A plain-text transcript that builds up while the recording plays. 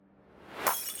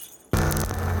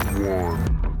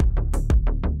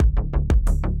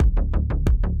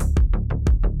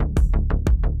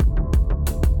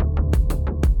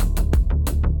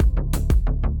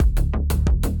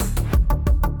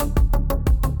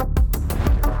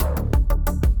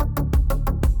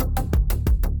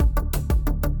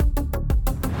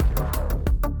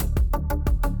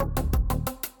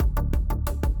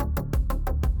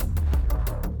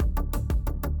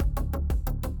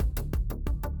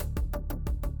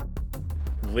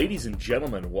Ladies and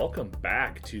gentlemen, welcome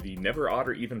back to the Never Odd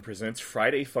or Even Presents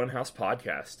Friday Funhouse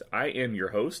podcast. I am your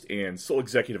host and sole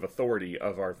executive authority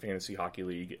of our Fantasy Hockey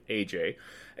League, AJ,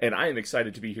 and I am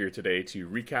excited to be here today to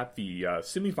recap the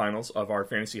semifinals of our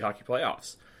Fantasy Hockey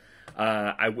Playoffs.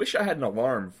 I wish I had an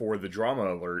alarm for the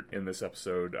drama alert in this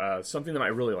episode, something that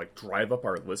might really drive up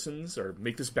our listens or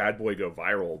make this bad boy go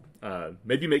viral.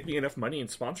 Maybe make me enough money in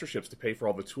sponsorships to pay for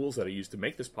all the tools that I use to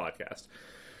make this podcast.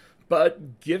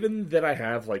 But given that I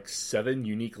have 7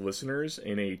 unique listeners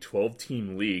in a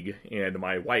 12-team league, and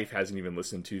my wife hasn't even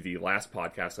listened to the last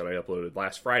podcast that I uploaded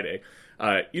last Friday,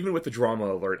 even with the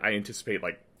drama alert, I anticipate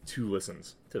 2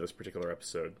 listens to this particular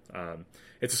episode.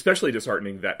 It's especially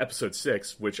disheartening that episode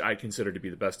 6, which I consider to be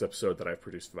the best episode that I've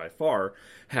produced by far,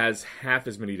 has half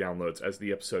as many downloads as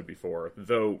the episode before,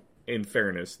 though in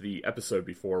fairness, the episode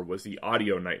before was the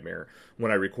audio nightmare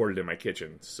when I recorded in my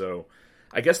kitchen, so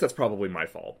I guess that's probably my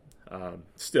fault.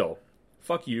 Still,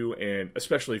 fuck you, and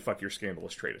especially fuck your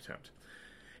scandalous trade attempt.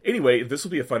 Anyway, this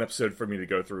will be a fun episode for me to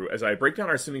go through as I break down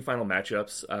our semifinal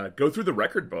matchups, go through the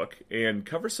record book, and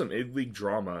cover some id-league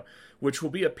drama, which will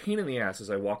be a pain in the ass as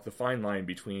I walk the fine line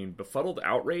between befuddled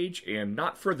outrage and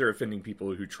not further offending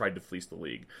people who tried to fleece the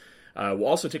league. We'll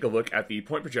also take a look at the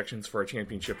point projections for our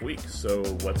championship week, so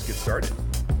let's get started.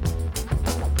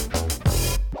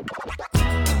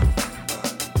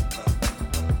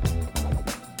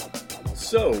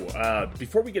 So,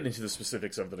 before we get into the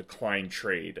specifics of the decline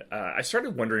trade, I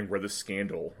started wondering where this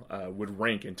scandal would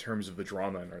rank in terms of the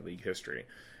drama in our league history.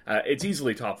 It's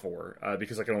easily top 4,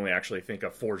 because I can only actually think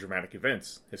of 4 dramatic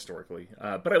events, historically.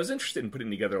 But I was interested in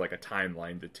putting together a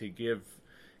timeline to give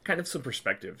kind of some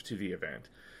perspective to the event.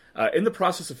 In the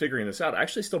process of figuring this out, I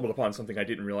actually stumbled upon something I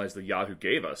didn't realize that Yahoo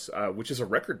gave us, which is a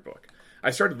record book. I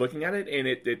started looking at it, and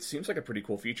it seems like a pretty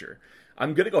cool feature.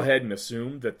 I'm going to go ahead and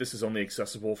assume that this is only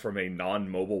accessible from a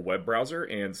non-mobile web browser,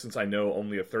 and since I know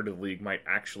only a third of the league might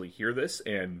actually hear this,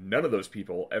 and none of those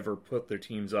people ever put their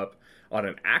teams up on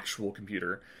an actual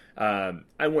computer, I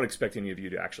won't expect any of you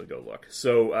to actually go look.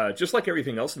 So, just like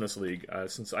everything else in this league,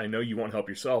 since I know you won't help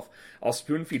yourself, I'll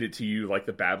spoon-feed it to you like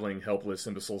the babbling, helpless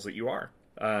imbeciles that you are.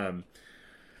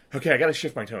 Okay, I gotta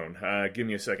shift my tone. Give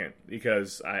me a second,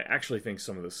 because I actually think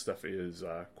some of this stuff is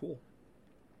cool.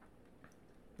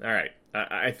 Alright,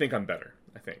 I think I'm better,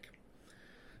 I think.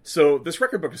 So, this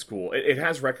record book is cool. It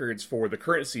has records for the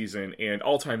current season and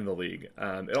all time in the league.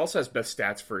 It also has best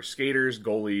stats for skaters,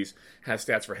 goalies, has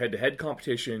stats for head-to-head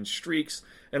competition, streaks,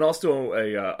 and also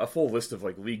a full list of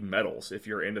league medals, if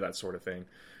you're into that sort of thing.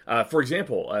 For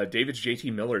example, David's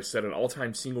JT Miller set an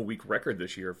all-time single-week record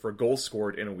this year for goals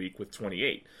scored in a week with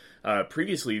 28.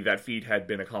 Previously, that feat had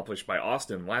been accomplished by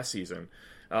Austin last season.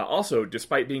 Also,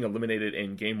 despite being eliminated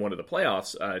in Game 1 of the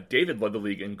playoffs, David led the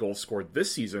league in goals scored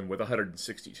this season with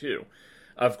 162.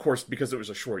 Of course, because it was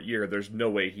a short year, there's no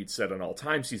way he'd set an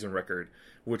all-time season record,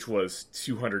 which was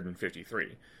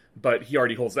 253. But he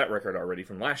already holds that record already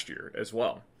from last year as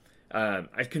well.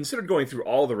 I considered going through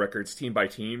all the records team by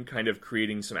team, kind of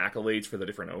creating some accolades for the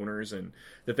different owners and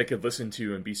that they could listen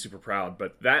to and be super proud,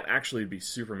 but that actually would be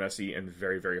super messy and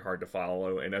very, very hard to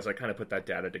follow, and as I kind of put that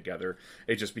data together,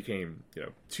 it just became,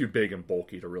 too big and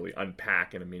bulky to really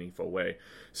unpack in a meaningful way.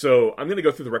 So I'm going to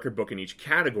go through the record book in each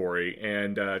category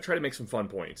and try to make some fun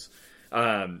points.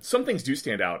 Some things do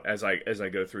stand out as I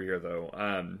go through here,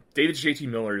 though. David's JT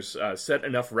Miller's set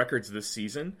enough records this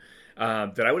season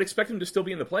that I would expect him to still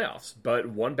be in the playoffs, but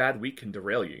one bad week can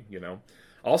derail you,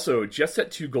 Also, Jeff set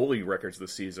 2 goalie records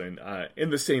this season in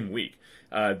the same week.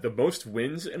 The most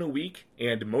wins in a week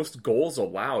and most goals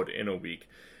allowed in a week,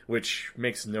 which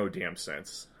makes no damn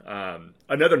sense.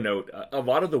 Another note, a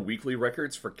lot of the weekly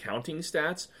records for counting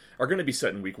stats are going to be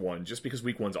set in week 1, just because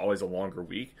week 1's always a longer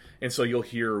week, and so you'll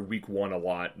hear week 1 a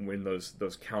lot when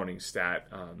those counting stat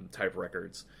type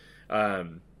records.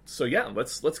 So yeah,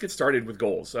 let's get started with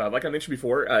goals. Like I mentioned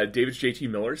before, David's JT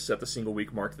Miller set the single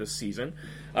week mark this season,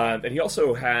 and he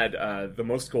also had the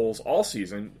most goals all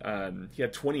season. He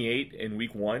had 28 in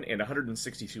week 1 and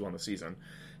 162 on the season.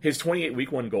 His 28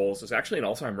 week 1 goals is actually an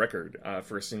all-time record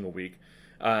for a single week.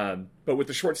 But with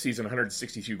the short season,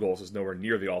 162 goals is nowhere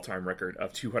near the all-time record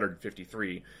of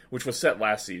 253, which was set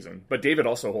last season. But David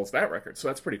also holds that record, so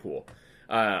that's pretty cool.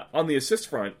 On the assist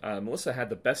front, Melissa had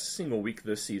the best single week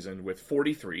this season with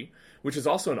 43, which is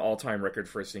also an all-time record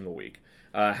for a single week.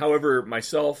 However,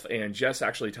 myself and Jess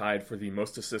actually tied for the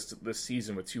most assists this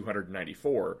season with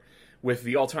 294, with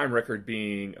the all-time record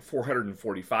being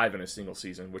 445 in a single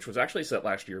season, which was actually set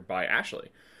last year by Ashley.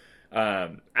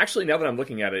 Actually, now that I'm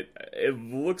looking at it, it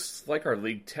looks like our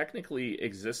league technically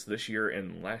exists this year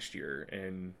and last year,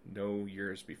 and no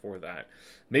years before that.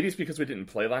 Maybe it's because we didn't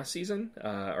play last season,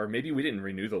 or maybe we didn't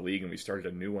renew the league and we started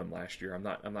a new one last year.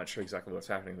 I'm not sure exactly what's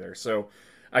happening there. So,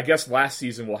 I guess last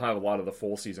season we'll have a lot of the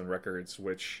full season records,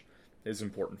 which is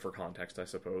important for context, I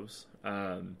suppose.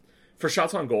 For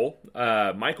shots on goal,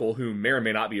 Michael, who may or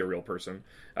may not be a real person,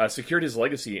 secured his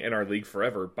legacy in our league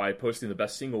forever by posting the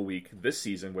best single week this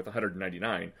season with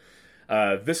 199.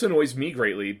 This annoys me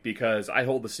greatly because I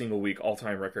hold the single week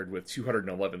all-time record with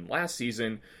 211 last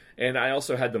season, and I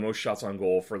also had the most shots on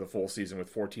goal for the full season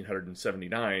with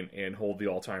 1,479 and hold the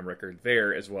all-time record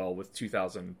there as well with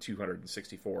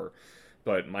 2,264.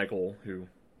 But Michael, who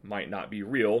might not be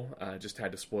real, just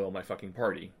had to spoil my fucking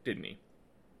party, didn't he?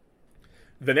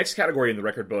 The next category in the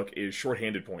record book is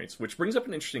shorthanded points, which brings up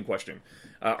an interesting question.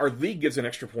 Our league gives an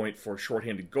extra point for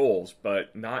shorthanded goals,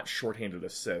 but not shorthanded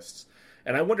assists.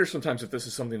 And I wonder sometimes if this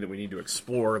is something that we need to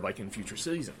explore, like in future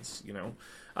seasons, you know?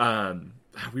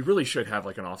 We really should have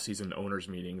like an off-season owners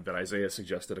meeting that Isaiah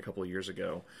suggested a couple of years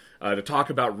ago to talk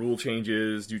about rule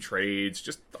changes, do trades,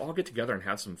 just all get together and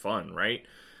have some fun, right?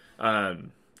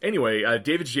 Anyway,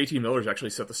 David's JT Miller's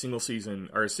actually set the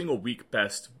single week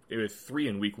best with 3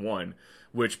 in week 1,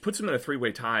 which puts him in a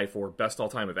 3-way tie for best all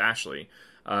time with Ashley,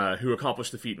 who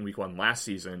accomplished the feat in week 1 last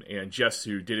season, and Jess,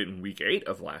 who did it in week 8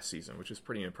 of last season, which is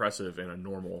pretty impressive in a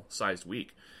normal sized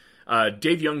week.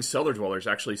 Dave Young's Cellar Dwellers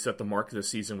actually set the mark this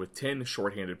season with 10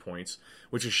 shorthanded points,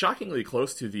 which is shockingly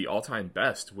close to the all-time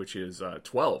best, which is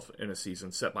 12 in a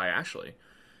season set by Ashley.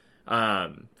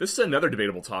 This is another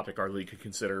debatable topic our league could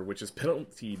consider, which is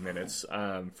penalty minutes.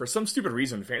 For some stupid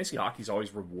reason, fantasy hockey's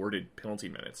always rewarded penalty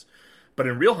minutes. But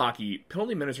in real hockey,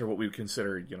 penalty minutes are what we would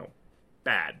consider, you know,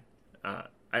 bad.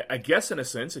 I guess in a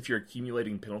sense, if you're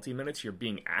accumulating penalty minutes, you're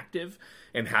being active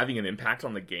and having an impact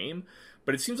on the game.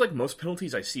 But it seems like most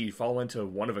penalties I see fall into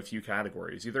one of a few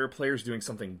categories. Either a player's doing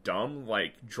something dumb,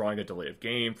 like drawing a delay of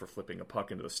game for flipping a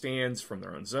puck into the stands from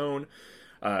their own zone.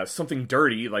 Something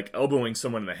dirty, like elbowing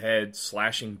someone in the head,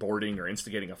 slashing, boarding, or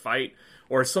instigating a fight.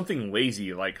 Or something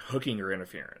lazy, like hooking or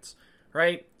interference.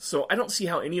 Right? So I don't see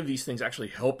how any of these things actually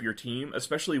help your team,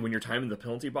 especially when your time in the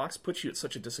penalty box puts you at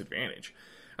such a disadvantage.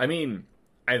 I mean,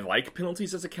 I like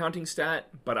penalties as a counting stat,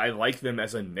 but I like them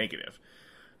as a negative.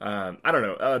 I don't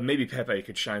know, maybe Pepe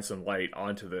could shine some light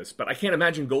onto this, but I can't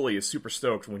imagine goalie is super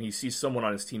stoked when he sees someone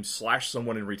on his team slash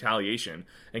someone in retaliation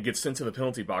and gets sent to the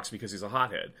penalty box because he's a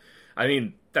hothead. I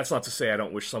mean, that's not to say I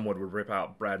don't wish someone would rip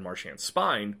out Brad Marchand's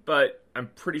spine, but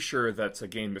I'm pretty sure that's a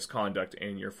game misconduct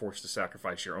and you're forced to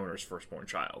sacrifice your owner's firstborn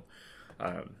child.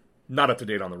 Not up to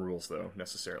date on the rules, though,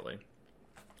 necessarily.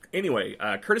 Anyway,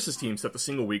 Curtis's team set the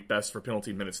single week best for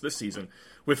penalty minutes this season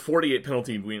with 48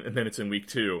 penalty minutes in week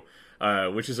 2,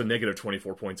 which is a negative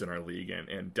 24 points in our league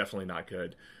and definitely not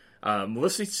good.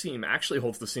 Melissa's team actually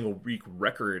holds the single week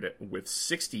record with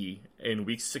 60 in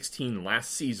week 16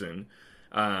 last season,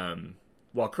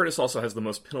 while Curtis also has the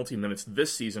most penalty minutes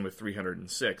this season with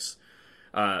 306.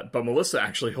 But Melissa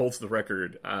actually holds the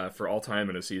record for all time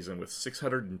in a season with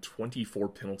 624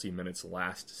 penalty minutes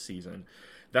last season.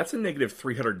 That's a negative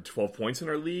 312 points in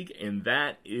our league, and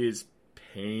that is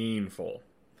painful.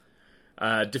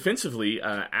 Defensively,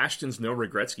 Ashton's No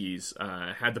Regretskis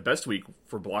had the best week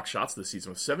for block shots this season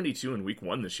with 72 in week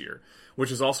 1 this year,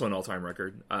 which is also an all-time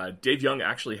record. Dave Young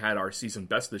actually had our season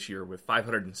best this year with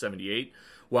 578,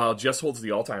 while Jess holds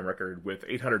the all-time record with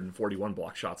 841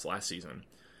 block shots last season.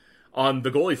 On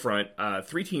the goalie front,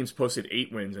 3 teams posted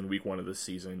 8 wins in week 1 of this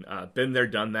season. Been There,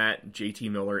 Done That, JT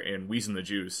Miller, and Weezin' the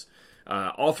Juice.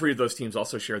 All 3 of those teams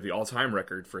also shared the all-time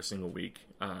record for a single week,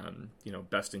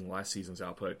 besting last season's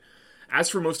output. As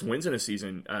for most wins in a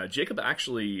season, Jacob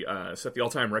actually set the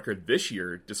all-time record this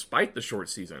year, despite the short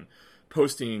season,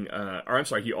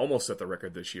 he almost set the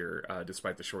record this year,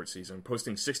 despite the short season,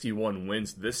 posting 61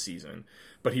 wins this season,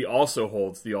 but he also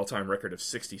holds the all-time record of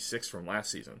 66 from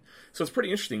last season. So it's pretty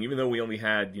interesting, even though we only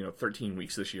had, 13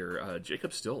 weeks this year,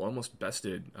 Jacob still almost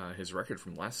bested his record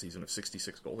from last season of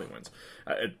 66 goalie wins.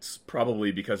 It's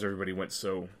probably because everybody went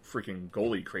so freaking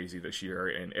goalie crazy this year,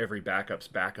 and every backup's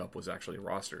backup was actually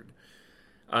rostered.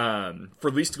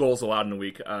 For least goals allowed in a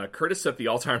week, Curtis set the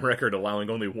all-time record, allowing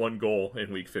only 1 goal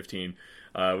in week 15,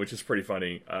 which is pretty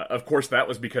funny. Of course, that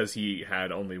was because he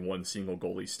had only 1 single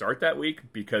goalie start that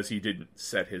week, because he didn't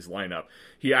set his lineup.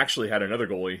 He actually had another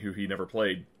goalie who he never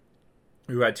played,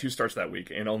 who had 2 starts that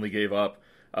week, and only gave up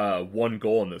 1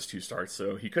 goal in those 2 starts.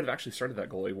 So he could have actually started that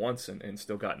goalie once and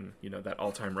still gotten, that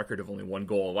all-time record of only 1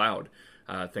 goal allowed,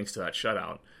 thanks to that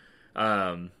shutout.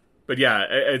 But But yeah,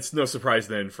 it's no surprise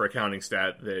then for a counting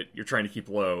stat that you're trying to keep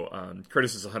low.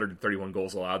 Curtis's 131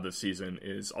 goals allowed this season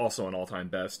is also an all-time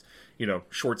best.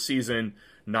 Short season,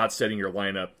 not setting your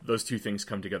lineup, those two things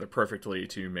come together perfectly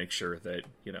to make sure that,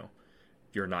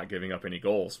 you're not giving up any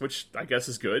goals, which I guess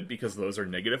is good because those are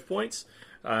negative points.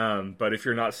 But if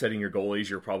you're not setting your goalies,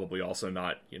 you're probably also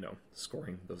not,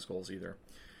 scoring those goals either.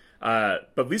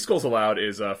 But least goals allowed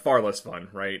is far less fun,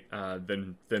 right,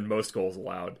 than most goals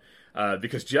allowed.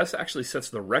 Because Jess actually sets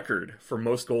the record for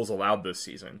most goals allowed this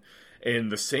season in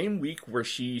the same week where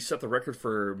she set the record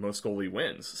for most goalie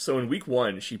wins. So in week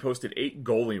 1, she posted 8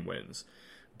 goalie wins,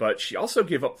 but she also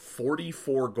gave up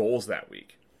 44 goals that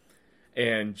week.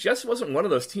 And Jess wasn't one of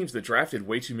those teams that drafted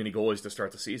way too many goalies to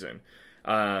start the season.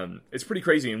 It's pretty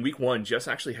crazy. In week 1, Jess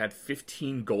actually had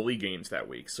 15 goalie games that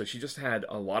week. So she just had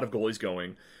a lot of goalies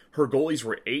going. Her goalies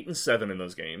were 8-7 in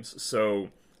those games.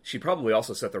 So she probably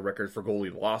also set the record for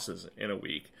goalie losses in a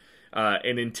week.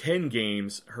 And in 10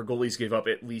 games, her goalies gave up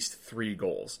at least 3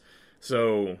 goals.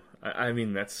 So, I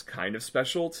mean, that's kind of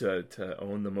special to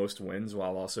own the most wins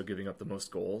while also giving up the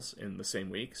most goals in the same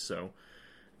week. So,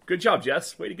 good job,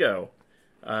 Jess. Way to go.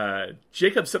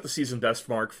 Jacob set the season best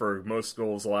mark for most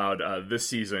goals allowed this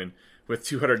season with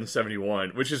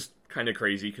 271, which is kind of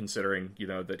crazy considering,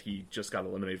 that he just got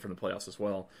eliminated from the playoffs as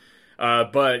well.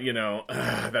 But,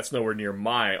 that's nowhere near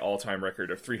my all-time record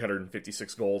of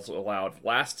 356 goals allowed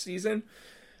last season,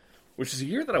 which is a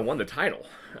year that I won the title.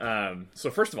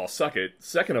 So first of all, suck it.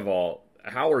 Second of all,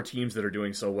 how are teams that are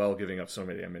doing so well giving up so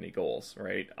many goals,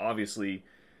 right? Obviously,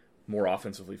 more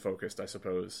offensively focused, I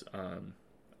suppose.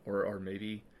 Or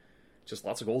maybe just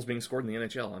lots of goals being scored in the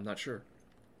NHL. I'm not sure.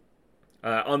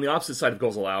 On the opposite side of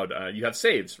goals allowed, you have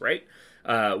saves, right?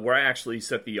 Where I actually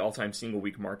set the all-time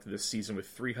single-week mark this season with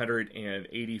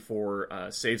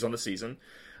 384 saves on the season.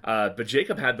 But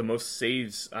Jacob had the most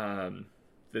saves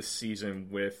this season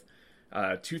with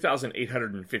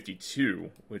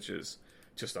 2,852, which is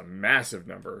just a massive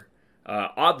number.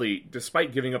 Oddly,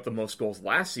 despite giving up the most goals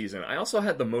last season, I also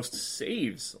had the most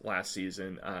saves last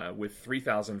season with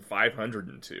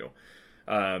 3,502.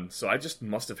 So I just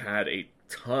must have had a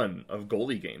ton of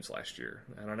goalie games last year.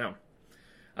 I don't know.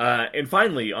 And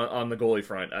finally, on the goalie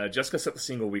front, Jessica set the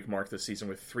single-week mark this season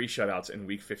with 3 shutouts in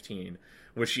Week 15,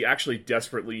 which she actually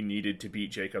desperately needed to beat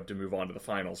Jacob to move on to the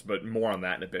finals, but more on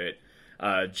that in a bit.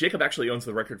 Jacob actually owns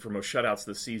the record for most shutouts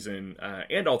this season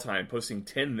and all-time, posting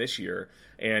 10 this year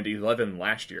and 11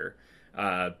 last year.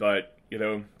 But,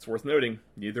 it's worth noting,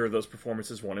 neither of those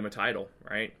performances won him a title,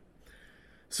 right?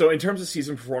 So in terms of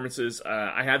season performances,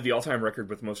 I have the all-time record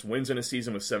with most wins in a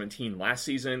season with 17 last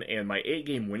season, and my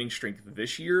 8-game winning streak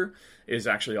this year is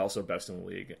actually also best in the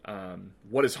league.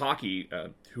 What is Hockey,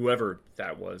 whoever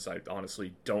that was, I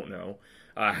honestly don't know,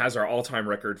 has our all-time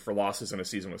record for losses in a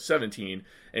season with 17,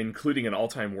 including an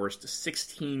all-time worst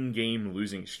 16-game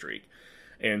losing streak.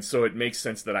 And so it makes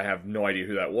sense that I have no idea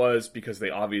who that was, because they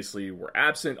obviously were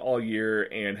absent all year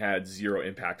and had zero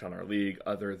impact on our league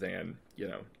other than,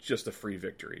 just a free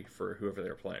victory for whoever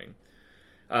they're playing.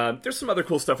 There's some other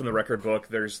cool stuff in the record book.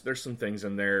 There's some things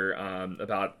in there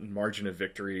about margin of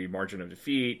victory, margin of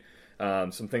defeat,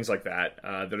 some things like that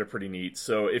that are pretty neat.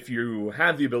 So if you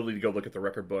have the ability to go look at the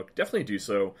record book, definitely do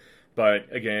so.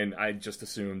 But again, I just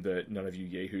assume that none of you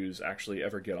yahoos actually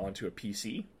ever get onto a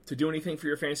PC to do anything for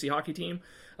your fantasy hockey team,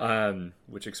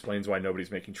 which explains why nobody's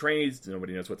making trades.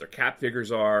 Nobody knows what their cap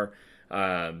figures are.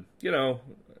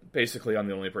 Basically, I'm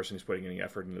the only person who's putting any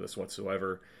effort into this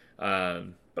whatsoever.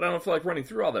 But I don't feel like running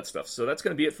through all that stuff. So that's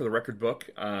going to be it for the record book.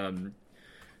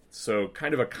 So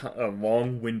kind of a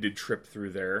long-winded trip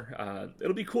through there.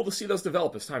 It'll be cool to see those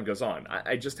develop as time goes on.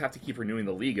 I just have to keep renewing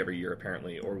the league every year,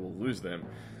 apparently, or we'll lose them.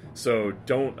 So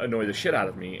don't annoy the shit out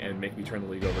of me and make me turn the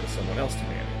league over to someone else to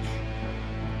manage.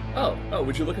 Oh,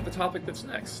 would you look at the topic that's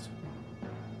next?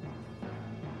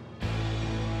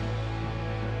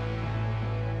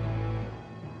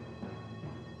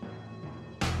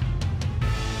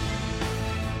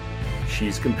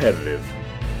 She's competitive.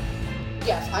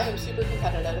 Yes, I am super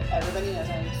competitive. Everybody knows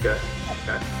I'm super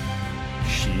competitive.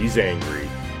 She's angry.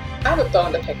 I have a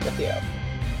bone to pick with you.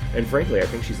 And frankly, I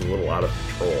think she's a little out of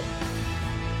control.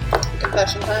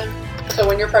 Confession time. So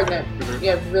when you're pregnant,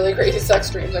 you have really crazy sex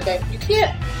dreams, okay?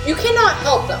 You cannot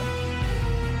help them.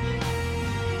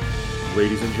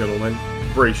 Ladies and gentlemen,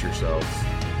 brace yourselves.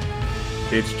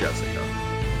 It's Jessica.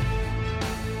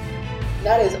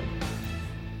 That is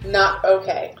not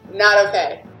okay. Not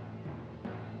okay.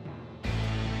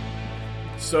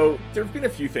 So, there have been a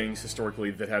few things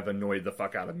historically that have annoyed the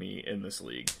fuck out of me in this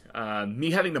league. Me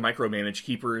having to micromanage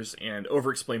keepers and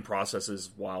over-explain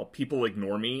processes while people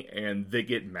ignore me and they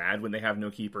get mad when they have no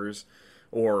keepers.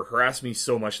 or harass me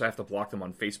so much that I have to block them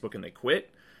on Facebook and they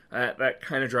quit. That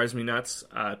kind of drives me nuts.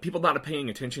 People not paying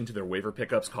attention to their waiver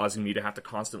pickups, causing me to have to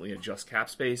constantly adjust cap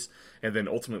space, and then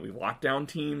ultimately lock down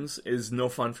teams is no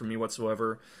fun for me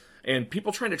whatsoever. And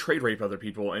people trying to trade rape other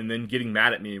people and then getting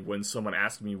mad at me when someone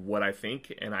asks me what I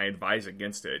think and I advise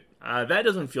against it. That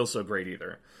doesn't feel so great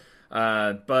either.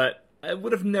 But I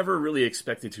would have never really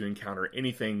expected to encounter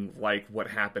anything like what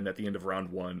happened at the end of round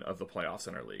 1 of the playoffs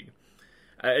in our league.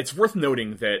 It's worth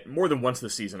noting that more than once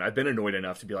this season, I've been annoyed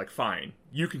enough to be like, fine,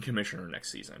 you can commission her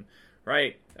next season,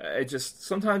 right?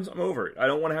 Sometimes I'm over it. I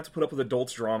don't want to have to put up with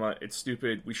adults' drama. It's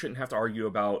stupid. We shouldn't have to argue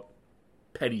about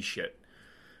petty shit.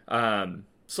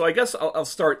 So I guess I'll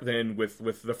start then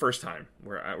with the first time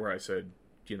where I said,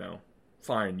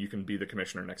 fine, you can be the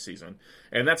commissioner next season.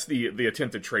 And that's the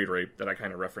attempted trade rape that I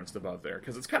kind of referenced above there,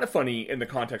 because it's kind of funny in the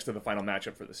context of the final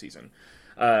matchup for the season.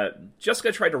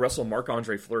 Jessica tried to wrestle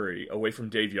Marc-Andre Fleury away from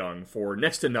Dave Young for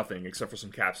next to nothing except for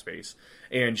some cap space,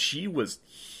 and she was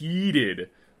heated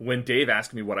when Dave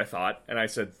asked me what I thought, and I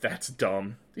said, that's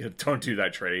dumb. Don't do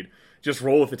that trade. Just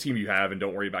roll with the team you have and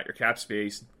don't worry about your cap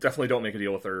space. Definitely don't make a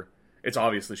deal with her. It's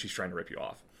obvious that she's trying to rip you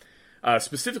off.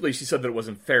 Specifically, she said that it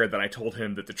wasn't fair that I told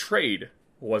him that the trade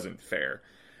wasn't fair.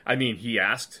 I mean, he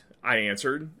asked, I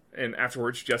answered, and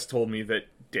afterwards Jess told me that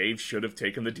Dave should have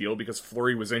taken the deal because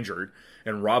Fleury was injured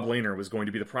and Rob Lehner was going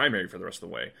to be the primary for the rest of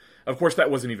the way. Of course, that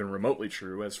wasn't even remotely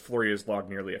true, as Fleury has logged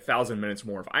nearly 1,000 minutes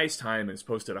more of ice time and has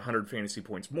posted 100 fantasy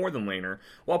points more than Lehner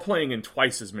while playing in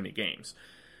twice as many games.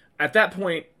 At that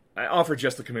point, I offered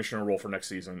Jess the commissioner role for next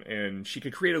season, and she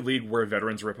could create a league where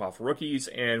veterans rip off rookies,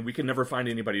 and we could never find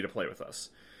anybody to play with us.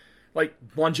 Like,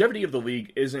 longevity of the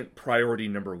league isn't priority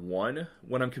number 1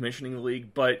 when I'm commissioning the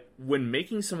league, but when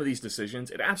making some of these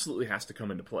decisions, it absolutely has to come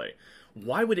into play.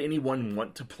 Why would anyone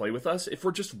want to play with us if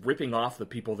we're just ripping off the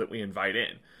people that we invite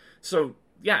in? So,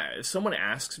 yeah, if someone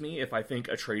asks me if I think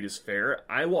a trade is fair,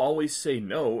 I will always say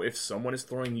no if someone is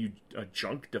throwing you a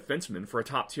junk defenseman for a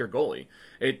top-tier goalie.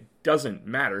 It doesn't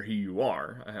matter who you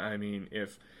are. I mean,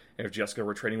 if Jessica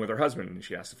were trading with her husband and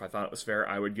she asked if I thought it was fair,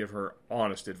 I would give her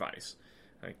honest advice.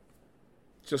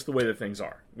 Just the way that things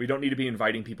are. We don't need to be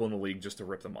inviting people in the league just to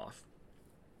rip them off.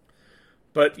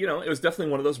 But, it was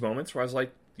definitely one of those moments where I was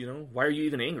like, why are you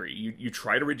even angry? You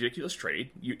tried a ridiculous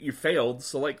trade. You failed,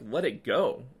 so, let it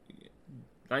go.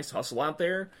 Nice hustle out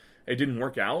there. It didn't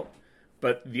work out.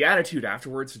 But the attitude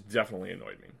afterwards definitely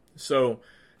annoyed me. So,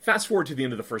 fast forward to the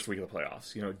end of the first week of the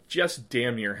playoffs. Jess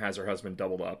damn near has her husband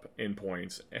doubled up in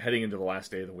points heading into the last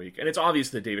day of the week. And it's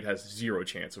obvious that David has zero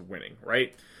chance of winning,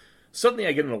 right? Suddenly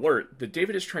I get an alert that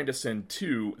David is trying to send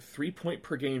 2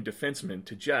 3-point-per-game defensemen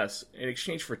to Jess in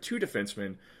exchange for 2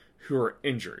 defensemen who are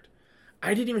injured.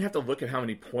 I didn't even have to look at how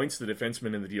many points the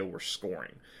defensemen in the deal were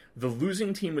scoring. The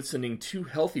losing team was sending 2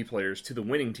 healthy players to the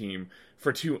winning team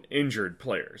for 2 injured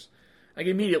players.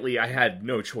 Immediately I had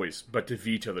no choice but to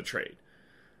veto the trade.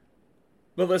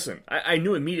 But listen, I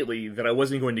knew immediately that I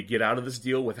wasn't going to get out of this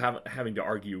deal without having to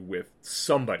argue with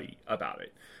somebody about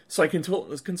it. So I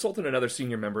consulted another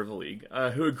senior member of the league,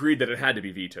 who agreed that it had to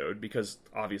be vetoed, because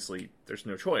obviously there's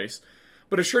no choice,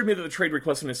 but assured me that the trade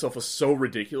request in itself was so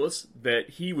ridiculous that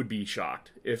he would be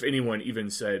shocked if anyone even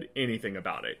said anything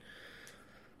about it.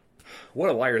 What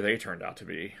a liar they turned out to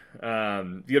be.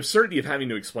 The absurdity of having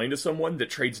to explain to someone that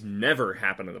trades never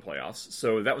happen in the playoffs,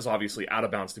 so that was obviously out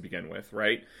of bounds to begin with,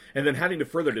 right? And then having to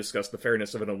further discuss the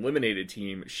fairness of an eliminated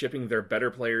team shipping their better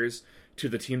players to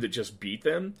the team that just beat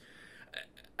them.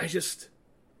 I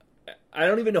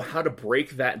don't even know how to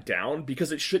break that down,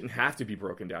 because it shouldn't have to be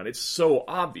broken down. It's so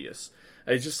obvious.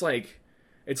 It's like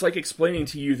explaining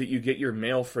to you that you get your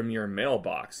mail from your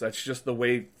mailbox. That's just the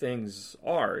way things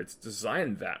are. It's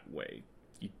designed that way.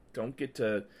 You don't get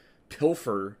to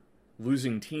pilfer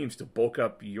losing teams to bulk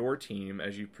up your team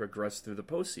as you progress through the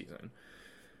postseason.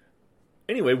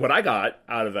 Anyway, what I got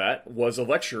out of that was a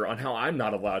lecture on how I'm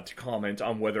not allowed to comment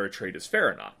on whether a trade is fair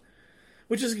or not.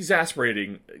 Which is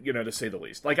exasperating, to say the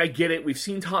least. I get it. We've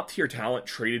seen top-tier talent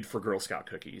traded for Girl Scout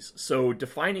cookies. So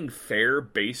defining fair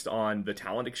based on the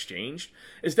talent exchanged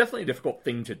is definitely a difficult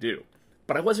thing to do.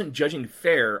 But I wasn't judging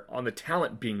fair on the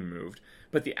talent being moved,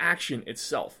 but the action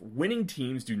itself. Winning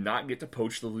teams do not get to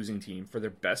poach the losing team for their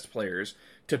best players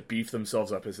to beef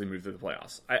themselves up as they move through the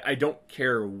playoffs. I don't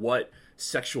care what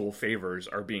sexual favors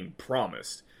are being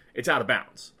promised. It's out of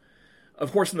bounds.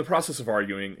 Of course, in the process of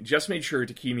arguing, Jess made sure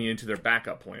to key me into their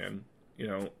backup plan.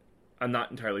 I'm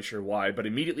not entirely sure why, but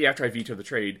immediately after I vetoed the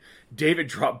trade, David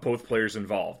dropped both players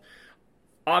involved.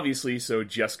 Obviously, so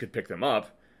Jess could pick them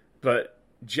up, but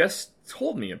Jess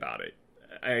told me about it.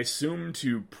 I assume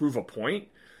to prove a point,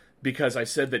 because I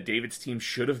said that David's team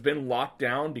should have been locked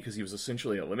down because he was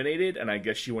essentially eliminated, and I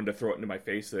guess she wanted to throw it into my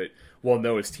face that, well,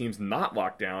 no, his team's not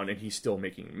locked down, and he's still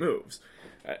making moves.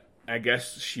 I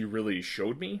guess she really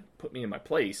showed me, put me in my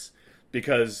place,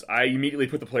 because I immediately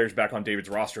put the players back on David's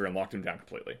roster and locked him down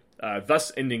completely,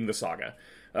 thus ending the saga.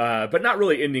 But not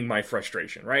really ending my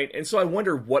frustration, right? And so I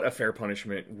wonder what a fair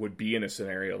punishment would be in a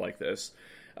scenario like this.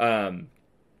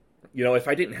 If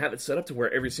I didn't have it set up to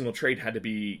where every single trade had to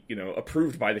be,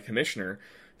 approved by the commissioner,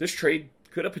 this trade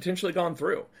could have potentially gone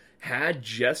through. Had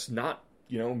Jess not,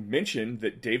 mentioned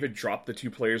that David dropped the 2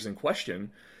 players in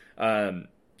question,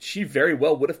 she very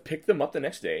well would have picked them up the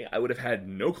next day. I would have had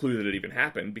no clue that it even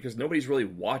happened because nobody's really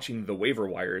watching the waiver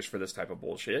wires for this type of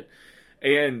bullshit.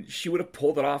 And she would have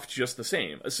pulled it off just the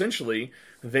same. Essentially,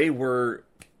 they were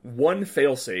one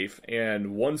failsafe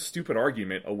and one stupid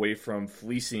argument away from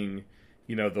fleecing,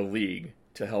 the league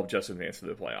to help Jess advance to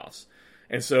the playoffs.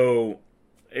 And so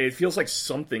it feels like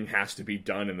something has to be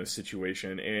done in this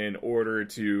situation in order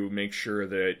to make sure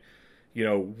that,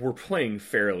 we're playing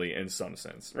fairly in some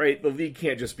sense, right? The league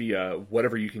can't just be a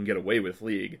whatever you can get away with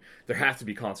league. There have to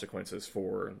be consequences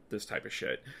for this type of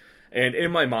shit. And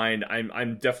in my mind,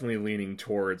 I'm definitely leaning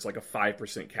towards like a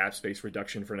 5% cap space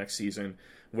reduction for next season,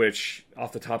 which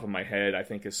off the top of my head, I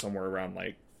think is somewhere around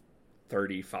like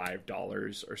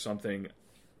 $35 or something.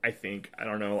 I think, I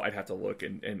don't know, I'd have to look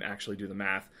and actually do the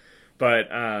math. But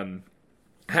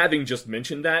having just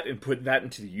mentioned that and put that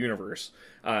into the universe,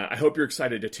 I hope you're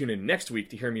excited to tune in next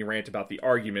week to hear me rant about the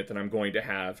argument that I'm going to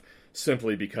have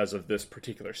simply because of this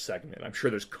particular segment. I'm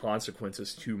sure there's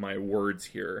consequences to my words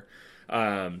here,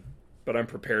 but I'm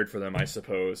prepared for them, I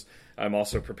suppose. I'm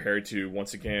also prepared to,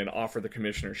 once again, offer the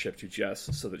commissionership to Jess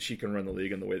so that she can run the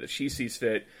league in the way that she sees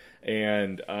fit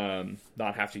and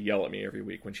not have to yell at me every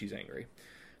week when she's angry.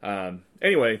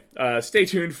 Anyway, stay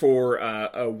tuned for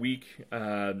a week,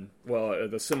 the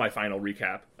semifinal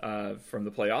recap from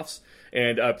the playoffs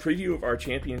and a preview of our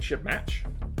championship match.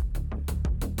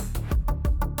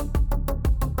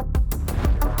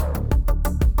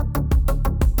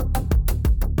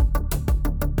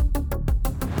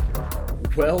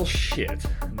 Well, shit.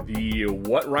 The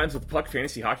What Rhymes with Puck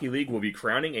Fantasy Hockey League will be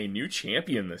crowning a new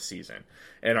champion this season.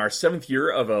 In our 7th year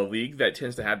of a league that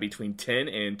tends to have between 10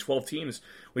 and 12 teams,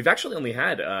 we've actually only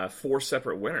had 4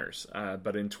 separate winners.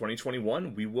 But in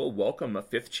 2021, we will welcome a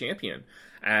 5th champion,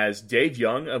 as Dave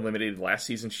Young eliminated last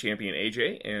season's champion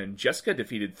AJ, and Jessica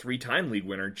defeated 3-time league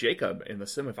winner Jacob in the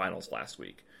semifinals last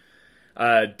week.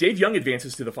 Dave Young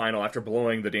advances to the final after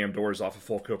blowing the damn doors off of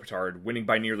Full Kopitar, winning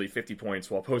by nearly 50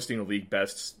 points while posting a league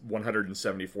best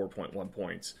 174.1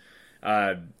 points.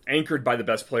 Anchored by the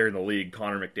best player in the league,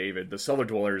 Connor McDavid, the Cellar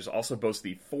Dwellers also boast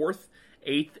the 4th,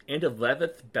 8th, and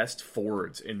 11th best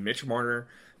forwards in Mitch Marner,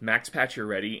 Max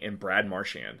Pacioretty, and Brad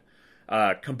Marchand.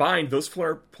 Combined, those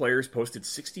players posted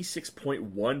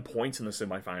 66.1 points in the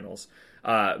semifinals,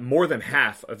 more than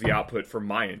half of the output for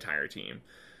my entire team.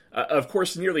 Of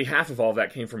course, nearly half of all of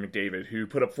that came from McDavid, who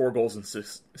put up 4 goals and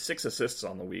 6 assists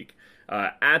on the week,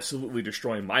 absolutely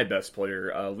destroying my best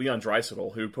player, Leon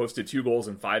Draisaitl, who posted 2 goals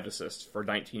and 5 assists for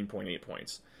 19.8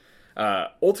 points.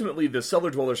 Ultimately, the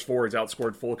Cellar Dwellers forwards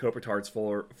outscored Full Kopitar's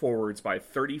forwards by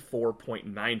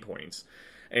 34.9 points.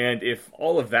 And if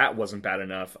all of that wasn't bad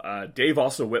enough, Dave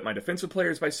also whipped my defensive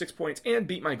players by 6 points and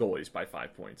beat my goalies by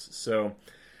 5 points. So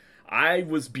I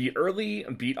was beat early,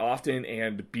 beat often,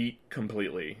 and beat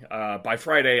completely. By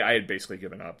Friday, I had basically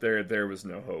given up. There was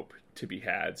no hope to be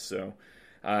had. So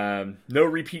no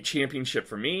repeat championship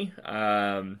for me.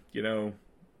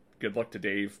 Good luck to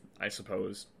Dave, I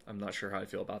suppose. I'm not sure how I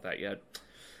feel about that yet.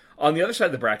 On the other side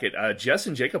of the bracket, Jess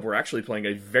and Jacob were actually playing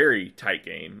a very tight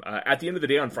game. At the end of the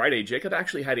day on Friday, Jacob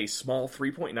actually had a small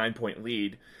 3.9-point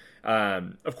lead.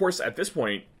 Of course, at this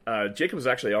point, Jacob is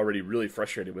actually already really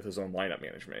frustrated with his own lineup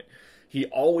management. He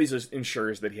always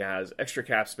ensures that he has extra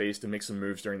cap space to make some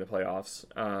moves during the playoffs.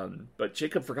 But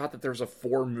Jacob forgot that there's a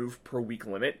 4-move per week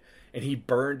limit, and he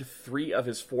burned 3 of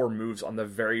his 4 moves on the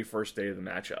very first day of the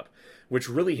matchup, which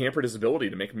really hampered his ability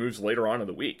to make moves later on in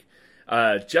the week.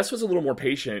 Jess was a little more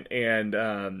patient and,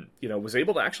 was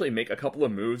able to actually make a couple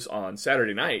of moves on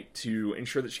Saturday night to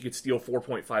ensure that she could steal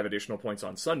 4.5 additional points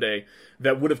on Sunday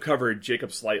that would have covered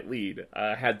Jacob's slight lead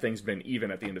had things been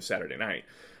even at the end of Saturday night.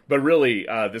 But really,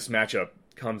 this matchup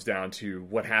comes down to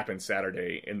what happened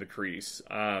Saturday in the crease.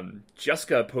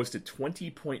 Jessica posted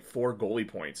 20.4 goalie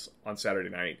points on Saturday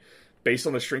night based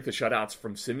on the strength of shutouts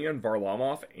from Semyon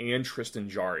Varlamov and Tristan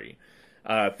Jarry.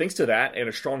 Thanks to that and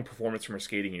a strong performance from her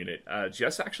skating unit,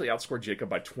 Jess actually outscored Jacob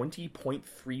by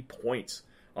 20.3 points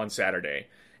on Saturday.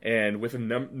 And with a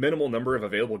minimal number of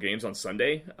available games on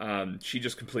Sunday, she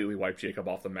just completely wiped Jacob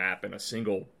off the map in a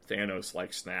single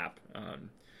Thanos-like snap.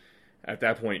 At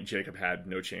that point, Jacob had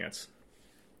no chance.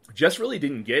 Jess really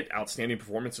didn't get outstanding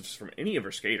performances from any of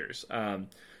her skaters.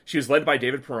 She was led by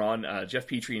David Perron, Jeff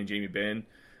Petrie, and Jamie Benn.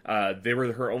 They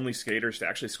were her only skaters to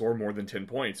actually score more than 10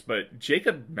 points, but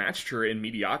Jacob matched her in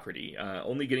mediocrity,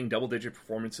 only getting double-digit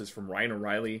performances from Ryan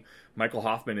O'Reilly, Michael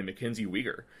Hoffman, and Mackenzie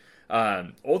Weegar.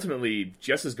 Ultimately,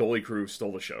 Jess's goalie crew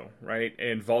stole the show, right,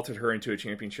 and vaulted her into a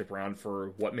championship round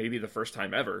for what may be the first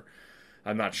time ever.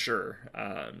 I'm not sure.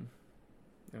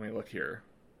 Let me look here.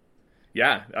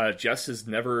 Yeah, Jess has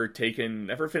never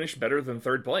finished better than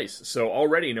third place. So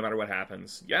already, no matter what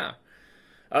happens, yeah.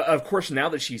 Of course, now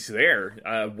that she's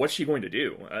there, what's she going to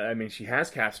do? I mean, she has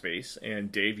cap space,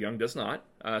 and Dave Young does not.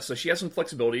 So she has some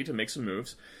flexibility to make some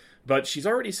moves. But she's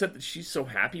already said that she's so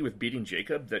happy with beating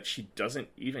Jacob that she doesn't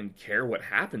even care what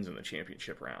happens in the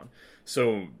championship round.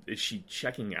 So is she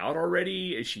checking out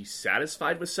already? Is she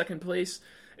satisfied with second place?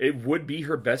 It would be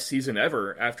her best season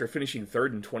ever after finishing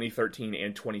third in 2013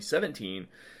 and 2017,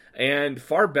 and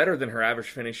far better than her average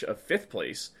finish of fifth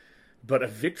place. But a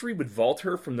victory would vault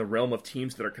her from the realm of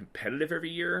teams that are competitive every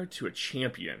year to a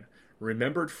champion,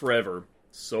 remembered forever,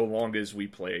 so long as we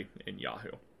play in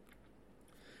Yahoo.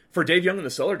 For Dave Young and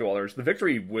the Cellar Dwellers, the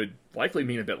victory would likely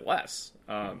mean a bit less.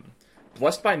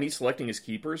 Blessed by me selecting his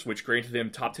keepers, which granted him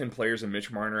top 10 players in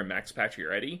Mitch Marner and Max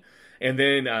Pacioretty, and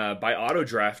then by auto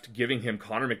draft giving him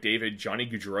Connor McDavid, Johnny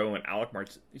Gaudreau, and Alec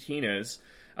Martinez,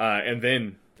 and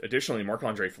then additionally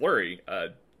Marc-Andre Fleury,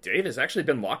 Dave has actually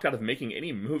been locked out of making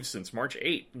any moves since March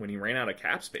 8 when he ran out of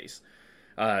cap space.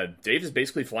 Dave is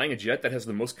basically flying a jet that has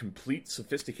the most complete,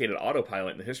 sophisticated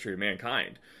autopilot in the history of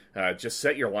mankind. Just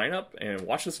set your lineup and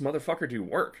watch this motherfucker do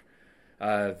work.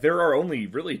 There are only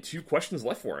really two questions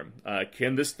left for him.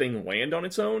 Can this thing land on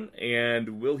its own?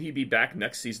 And will he be back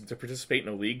next season to participate in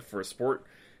a league for a sport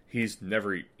he's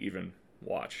never even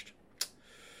watched?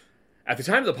 At the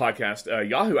time of the podcast,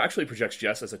 Yahoo actually projects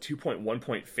Jess as a 2.1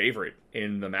 point favorite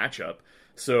in the matchup.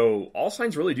 So all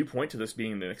signs really do point to this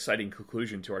being an exciting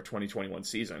conclusion to our 2021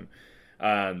 season.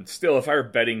 Still, if I were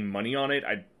betting money on it,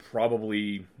 I'd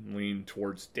probably lean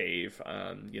towards Dave.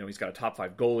 He's got a top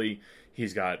 5 goalie.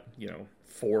 He's got,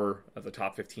 4 of the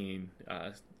top 15,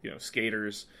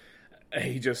 skaters.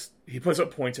 He puts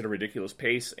up points at a ridiculous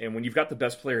pace. And when you've got the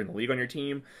best player in the league on your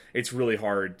team, it's really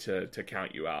hard to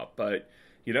count you out. But,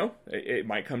 it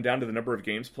might come down to the number of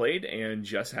games played and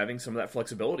just having some of that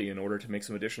flexibility in order to make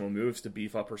some additional moves to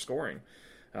beef up her scoring.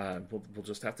 We'll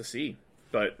just have to see.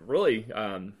 But really,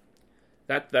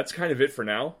 that's kind of it for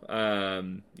now.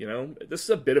 This is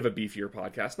a bit of a beefier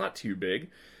podcast, not too big.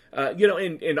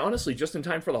 And honestly, just in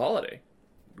time for the holiday,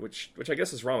 which I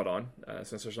guess is Ramadan,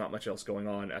 since there's not much else going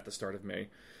on at the start of May.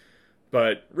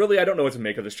 But really, I don't know what to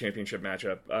make of this championship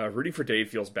matchup. Rooting for Dave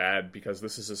feels bad because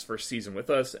this is his first season with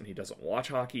us, and he doesn't watch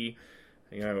hockey.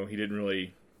 He didn't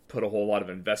really put a whole lot of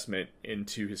investment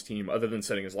into his team other than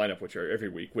setting his lineup, which are every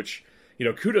week, which,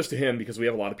 kudos to him because we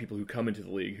have a lot of people who come into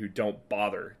the league who don't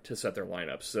bother to set their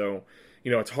lineups. So,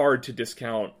 it's hard to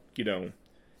discount,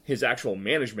 his actual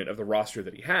management of the roster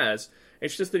that he has.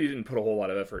 It's just that he didn't put a whole lot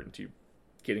of effort into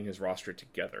getting his roster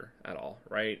together at all,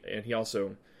 right? And he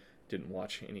also didn't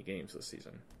watch any games this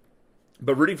season.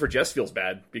 But rooting for Jess feels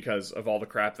bad because of all the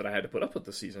crap that I had to put up with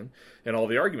this season and all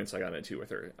the arguments I got into with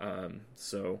her.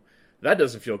 So that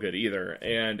doesn't feel good either.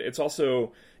 And it's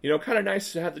also, kind of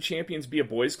nice to have the champions be a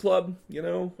boys club,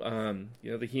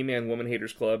 the He-Man Woman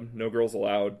Haters Club, no girls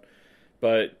allowed.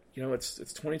 But, it's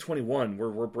 2021.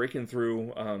 We're breaking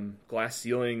through glass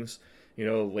ceilings.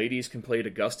 Ladies can play at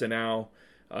Augusta now.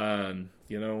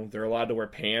 They're allowed to wear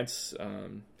pants.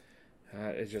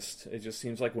 It just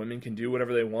seems like women can do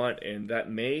whatever they want, and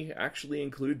that may actually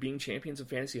include being champions of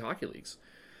fantasy hockey leagues.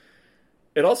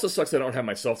 It also sucks I don't have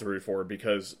myself to root for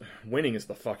because winning is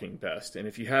the fucking best, and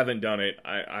if you haven't done it,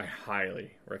 I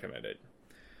highly recommend it.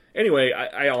 Anyway,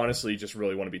 I honestly just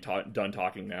really want to be done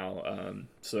talking now,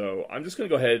 so I'm just going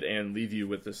to go ahead and leave you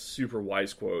with this super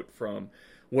wise quote from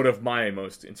one of my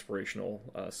most inspirational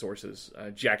sources,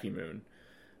 Jackie Moon.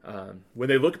 When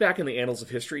they look back in the annals of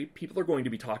history, people are going to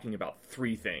be talking about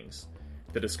 3 things: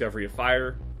 the discovery of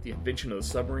fire, the invention of the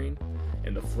submarine,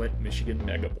 and the Flint, Michigan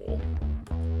Mega Bowl.